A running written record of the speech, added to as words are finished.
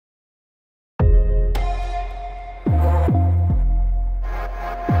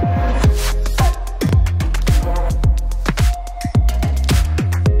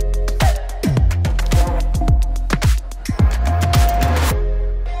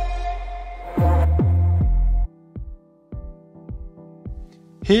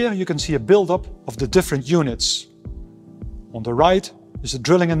Here you can see a build-up of the different units. On the right is the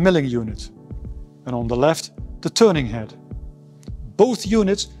drilling and milling unit, and on the left the turning head. Both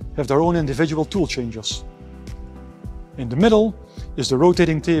units have their own individual tool changers. In the middle is the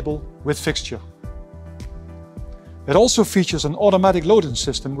rotating table with fixture. It also features an automatic loading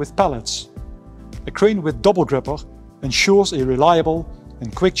system with pallets. A crane with double gripper ensures a reliable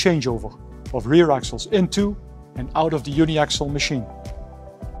and quick changeover of rear axles into and out of the Uniaxle machine.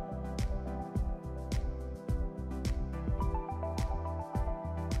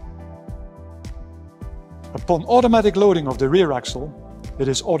 Upon automatic loading of the rear axle, it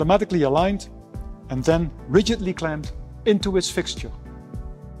is automatically aligned and then rigidly clamped into its fixture.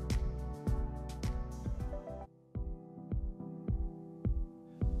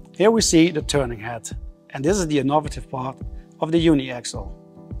 Here we see the turning head, and this is the innovative part of the Uniaxle.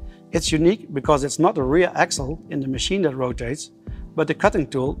 It's unique because it's not the rear axle in the machine that rotates, but the cutting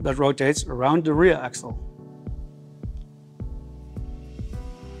tool that rotates around the rear axle.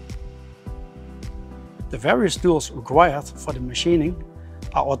 The various tools required for the machining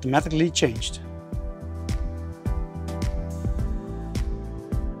are automatically changed.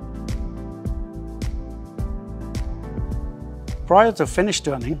 Prior to finish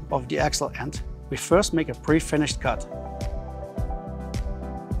turning of the axle end, we first make a pre-finished cut.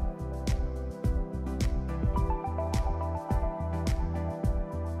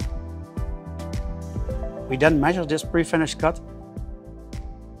 We then measure this pre-finished cut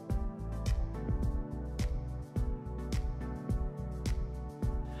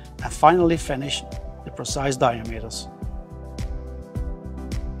and finally finish the precise diameters.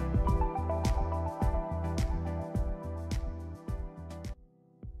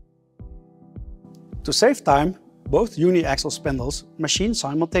 To save time, both Uniaxle spindles machine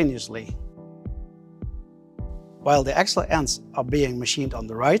simultaneously. While the axle ends are being machined on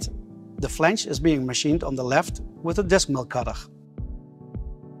the right, the flange is being machined on the left with a disc mill cutter.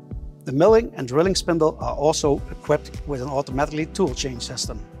 The milling and drilling spindle are also equipped with an automatically tool change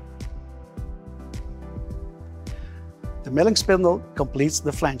system. The milling spindle completes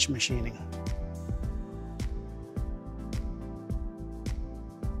the flange machining.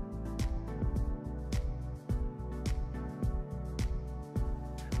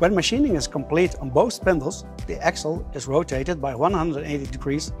 When machining is complete on both spindles, the axle is rotated by 180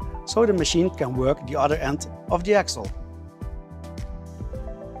 degrees so the machine can work the other end of the axle.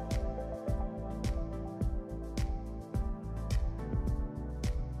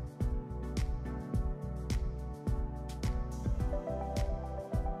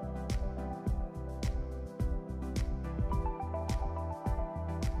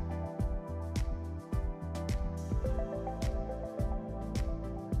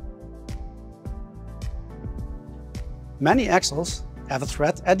 Many axles have a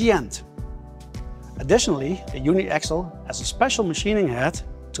thread at the end. Additionally, the Uniaxle has a special machining head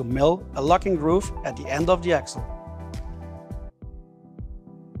to mill a locking groove at the end of the axle.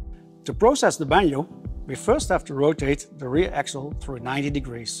 To process the banjo, we first have to rotate the rear axle through 90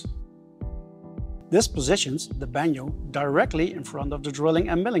 degrees. This positions the banjo directly in front of the drilling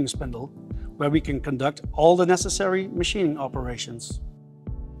and milling spindle, where we can conduct all the necessary machining operations.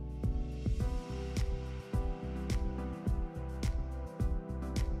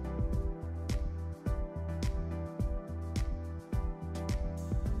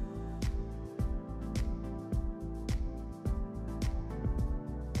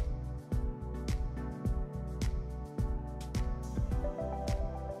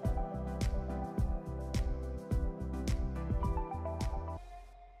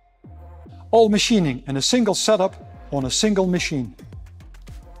 All machining in a single setup on a single machine.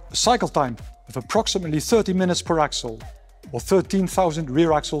 A cycle time of approximately 30 minutes per axle, or 13,000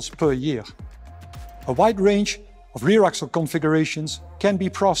 rear axles per year. A wide range of rear axle configurations can be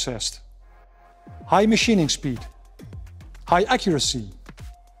processed. High machining speed, high accuracy,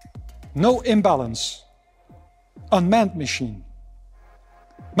 no imbalance, unmanned machine.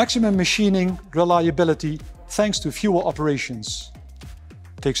 Maximum machining reliability thanks to fewer operations.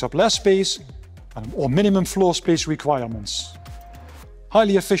 Takes up less space or minimum floor space requirements.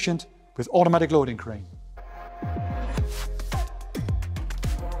 Highly efficient with automatic loading crane.